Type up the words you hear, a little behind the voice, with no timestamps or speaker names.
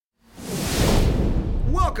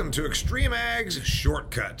Welcome to Extreme Ag's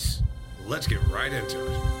Shortcuts. Let's get right into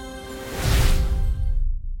it.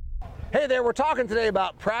 Hey there, we're talking today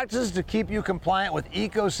about practices to keep you compliant with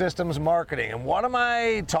ecosystems marketing. And what am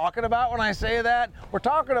I talking about when I say that? We're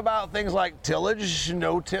talking about things like tillage,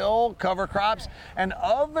 no-till, cover crops, and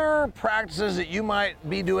other practices that you might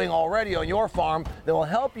be doing already on your farm that will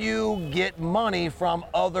help you get money from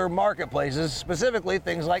other marketplaces, specifically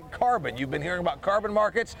things like carbon. You've been hearing about carbon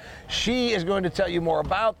markets. She is going to tell you more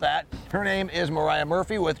about that. Her name is Mariah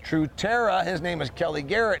Murphy with Truterra. His name is Kelly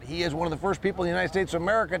Garrett. He is one of the first people in the United States of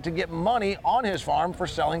America to get money on his farm for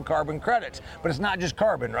selling carbon credits. But it's not just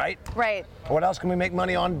carbon, right? Right. What else can we make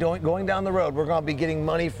money on going down the road? We're going to be getting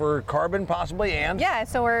money for carbon possibly, and? Yeah,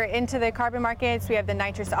 so we're into the carbon markets. We have the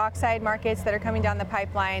nitrous oxide markets that are coming down the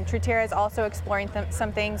pipeline. Truterra is also exploring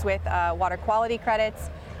some things with water quality credits.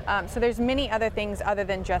 So there's many other things other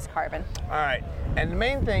than just carbon. All right. And the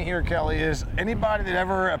main thing here, Kelly, is anybody that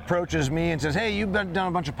ever approaches me and says, hey, you've done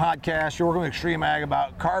a bunch of podcasts, you're working with Extreme Ag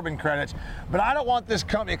about carbon credits, but I don't want this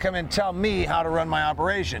company to come in and tell me how to run my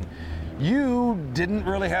operation. You didn't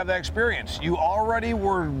really have that experience. You already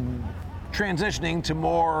were transitioning to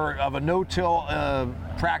more of a no-till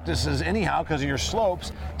practices anyhow because of your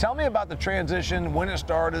slopes. Tell me about the transition, when it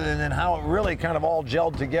started, and then how it really kind of all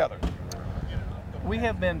gelled together. We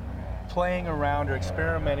have been playing around or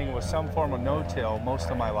experimenting with some form of no-till most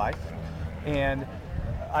of my life, and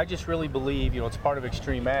I just really believe, it's part of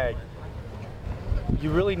Extreme Ag. You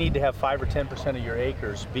really need to have 5 or 10% of your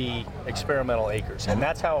acres be experimental acres, and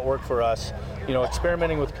that's how it worked for us.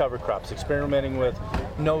 Experimenting with cover crops, experimenting with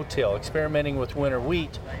no-till, experimenting with winter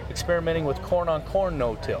wheat, experimenting with corn on corn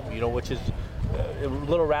no-till, which is a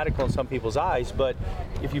little radical in some people's eyes, but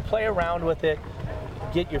if you play around with it,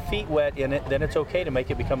 get your feet wet in it, then it's okay to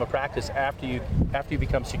make it become a practice after you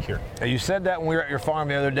become secure. Now, you said that when we were at your farm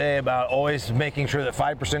the other day about always making sure that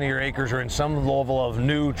 5% of your acres are in some level of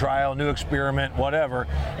new trial, new experiment, whatever,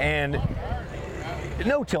 and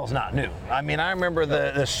no-till's not new. I mean, I remember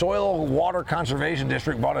the Soil Water Conservation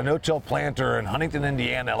District bought a no-till planter in Huntington,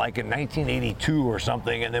 Indiana, like in 1982 or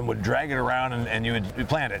something, and then would drag it around and you would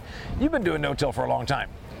plant it. You've been doing no-till for a long time.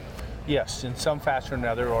 Yes, in some fashion or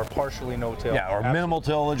another, or partially no-till. Yeah, or absolutely. Minimal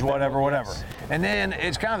tillage, whatever. Yes. And then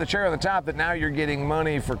it's kind of the cherry on the top that now you're getting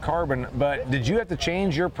money for carbon, but did you have to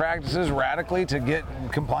change your practices radically to get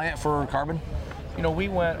compliant for carbon? We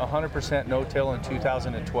went 100% no-till in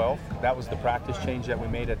 2012. That was the practice change that we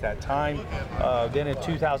made at that time. Then in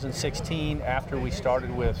 2016, after we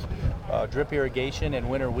started with drip irrigation and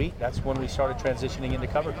winter wheat, that's when we started transitioning into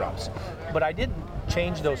cover crops. But I didn't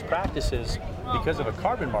change those practices because of a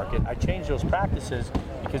carbon market. I changed those practices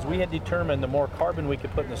because we had determined the more carbon we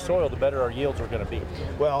could put in the soil, the better our yields were going to be.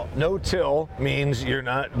 Well, no-till means you're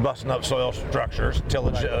not busting up soil structures.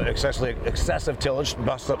 Tillage, excessive tillage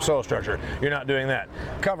busts up soil structure. You're not doing that.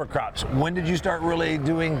 Cover crops. When did you start really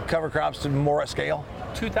doing cover crops to more at scale?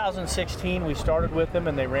 2016 we started with them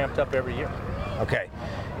and they ramped up every year. Okay.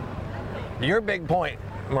 Your big point,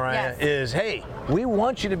 Mariah, Yes. is, hey, we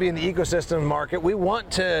want you to be in the ecosystem market. We want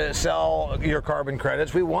to sell your carbon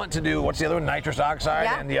credits. We want to do, what's the other one? Nitrous oxide,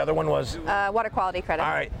 Yeah. and the other one was? Water quality credit. All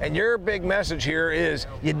right, and your big message here is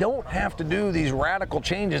you don't have to do these radical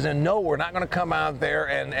changes, and no, we're not going to come out there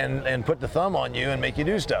and put the thumb on you and make you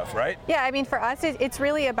do stuff, right? Yeah, I mean, for us, it's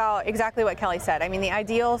really about exactly what Kelly said. I mean, the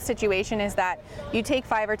ideal situation is that you take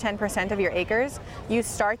 5 or 10% of your acres, you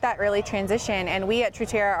start that early transition, and we at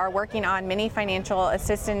Truterra are working on many financial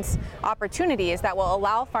assistance opportunities that will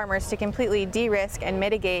allow farmers to completely de-risk and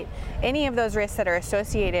mitigate any of those risks that are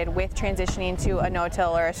associated with transitioning to a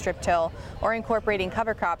no-till or a strip-till or incorporating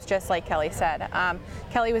cover crops, just like Kelly said.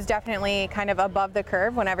 Kelly was definitely kind of above the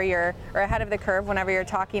curve or ahead of the curve whenever you're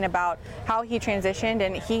talking about how he transitioned,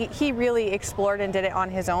 and he really explored and did it on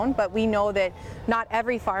his own, but we know that not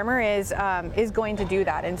every farmer is going to do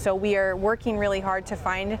that, and so we are working really hard to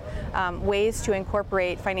find ways to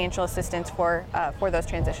incorporate financial assistance for those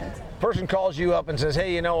transitions. Person calls you up and says,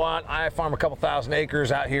 hey, you know what, I farm a couple thousand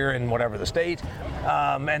acres out here in whatever the state,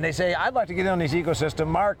 and they say, I'd like to get in on these ecosystem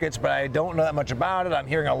markets, but I don't know that much about it. I'm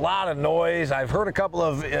hearing a lot of noise. I've heard a couple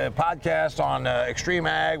of podcasts on Extreme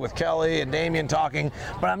Ag with Kelly and Damien talking,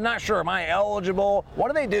 but I'm not sure. Am I eligible? What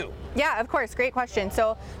do they do? Yeah, of course. Great question.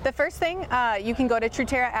 So the first thing, you can go to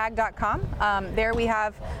truterraag.com. There we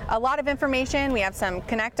have a lot of information. We have some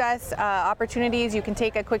Connect Us opportunities. You can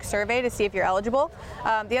take a quick survey to see if you're eligible.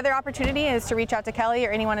 The other opportunity is to reach out to Kelly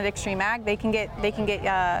or anyone at Extreme Ag. They can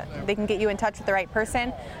get you in touch with the right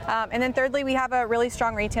person. And then thirdly, we have a really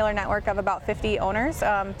strong retailer network of about 50 owners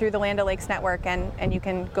through the Land O'Lakes network, and you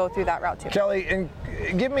can go through that route too. Kelly, and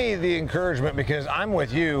give me the encouragement, because I'm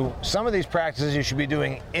with you. Some of these practices you should be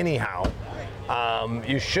doing anyhow.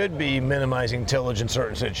 You should be minimizing tillage in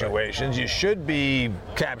certain situations. You should be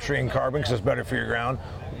capturing carbon because it's better for your ground.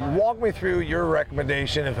 Walk me through your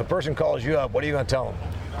recommendation. If a person calls you up, what are you going to tell them?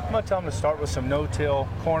 I'm going to tell them to start with some no-till,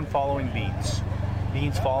 corn following beans,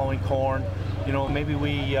 beans following corn. You know, maybe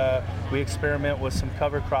we experiment with some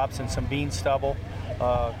cover crops and some bean stubble.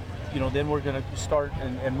 You know, then we're going to start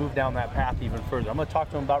and move down that path even further. I'm going to talk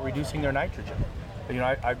to them about reducing their nitrogen. You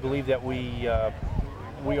know, I believe that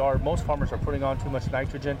most farmers are putting on too much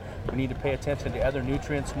nitrogen. We need to pay attention to other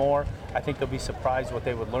nutrients more. I think they'll be surprised what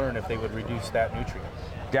they would learn if they would reduce that nutrient.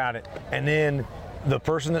 Got it. And then the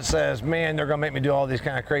person that says, man, they're going to make me do all these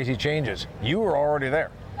kind of crazy changes, you were already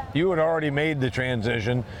there. You had already made the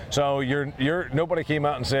transition, so nobody came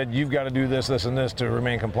out and said you've got to do this, this, and this to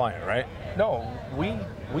remain compliant, right? No,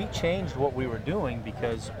 we changed what we were doing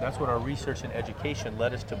because that's what our research and education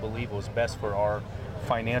led us to believe was best for our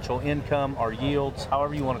financial income, our yields,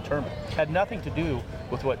 however you want to term it. Had nothing to do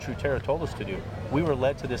with what Truterra told us to do. We were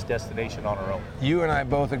led to this destination on our own. You and I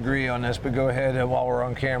both agree on this, but go ahead while we're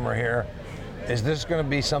on camera here. Is this going to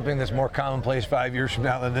be something that's more commonplace 5 years from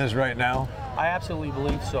now than it is right now? I absolutely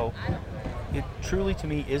believe so. It truly, to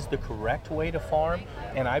me, is the correct way to farm,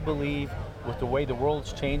 and I believe with the way the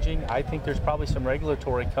world's changing, I think there's probably some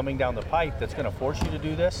regulatory coming down the pipe that's going to force you to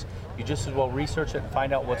do this. You just as well research it and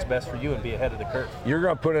find out what's best for you and be ahead of the curve. You're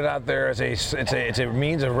going to put it out there as it's a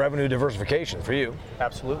means of revenue diversification for you.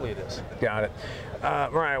 Absolutely it is. Got it.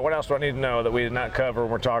 Mariah, what else do I need to know that we did not cover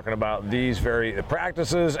when we're talking about these very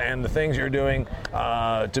practices and the things you're doing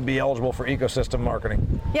to be eligible for ecosystem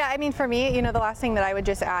marketing? Yeah, I mean, for me, you know, the last thing that I would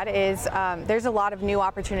just add is there's a lot of new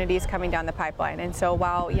opportunities coming down the pipeline. And so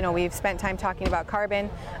while, you know, we've spent time talking about carbon,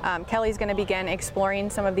 Kelly's going to begin exploring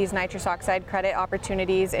some of these nitrous oxide credit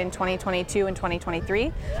opportunities in 2022 and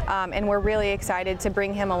 2023. And we're really excited to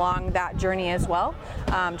bring him along that journey as well.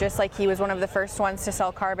 Just like he was one of the first ones to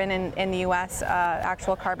sell carbon in the U.S.,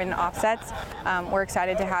 actual carbon offsets. We're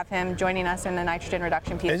excited to have him joining us in the nitrogen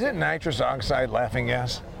reduction piece. Is it nitrous oxide laughing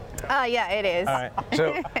gas? Yeah, it is. All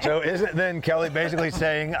right. So isn't then Kelly basically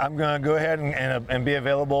saying, I'm going to go ahead and be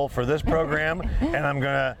available for this program, and I'm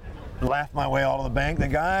going to laugh my way all to the bank? The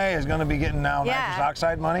guy is going to be getting now nitrous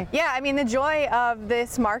oxide money? Yeah, I mean, the joy of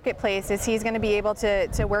this marketplace is he's going to be able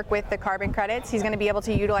to work with the carbon credits. He's going to be able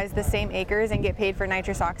to utilize the same acres and get paid for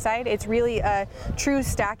nitrous oxide. It's really a true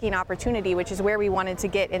stacking opportunity, which is where we wanted to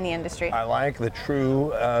get in the industry. I like the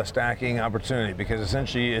true stacking opportunity, because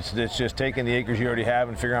essentially it's just taking the acres you already have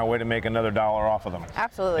and figuring out a way to make another dollar off of them.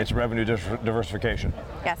 Absolutely. It's revenue diversification.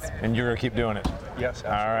 Yes. And you're going to keep doing it. Yes,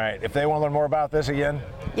 absolutely. All right. If they want to learn more about this again?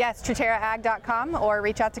 Yes, TruterraAg.com, or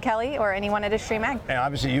reach out to Kelly or anyone at Extreme Ag. And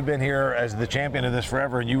obviously you've been here as the champion of this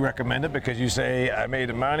forever, and you recommend it because you say, I made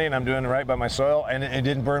the money and I'm doing it right by my soil, and it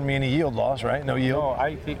didn't burn me any yield loss, right? No yield? No,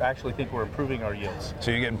 I actually think we're improving our yields.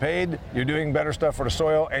 So you're getting paid, you're doing better stuff for the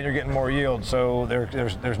soil, and you're getting more yield. So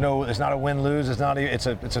there's no, it's not a win-lose, it's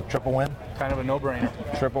a triple win. Kind of a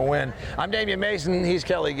no-brainer. Triple win. I'm Damian Mason, he's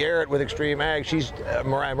Kelly Garrett with Extreme Ag. She's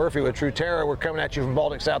Mariah Murphy with Truterra. We're coming at you from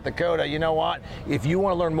Baltic, South Dakota. You know what? If you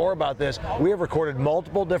want to learn more about this, we have recorded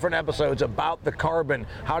multiple different episodes about the carbon,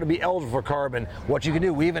 how to be eligible for carbon, what you can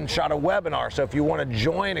do. We even shot a webinar. So if you want to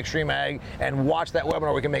join Extreme Ag and watch that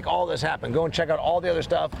webinar, we can make all this happen. Go and check out all the other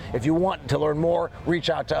stuff. If you want to learn more, reach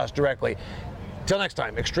out to us directly. Till next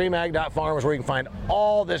time, extremeag.farm is where you can find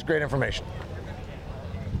all this great information.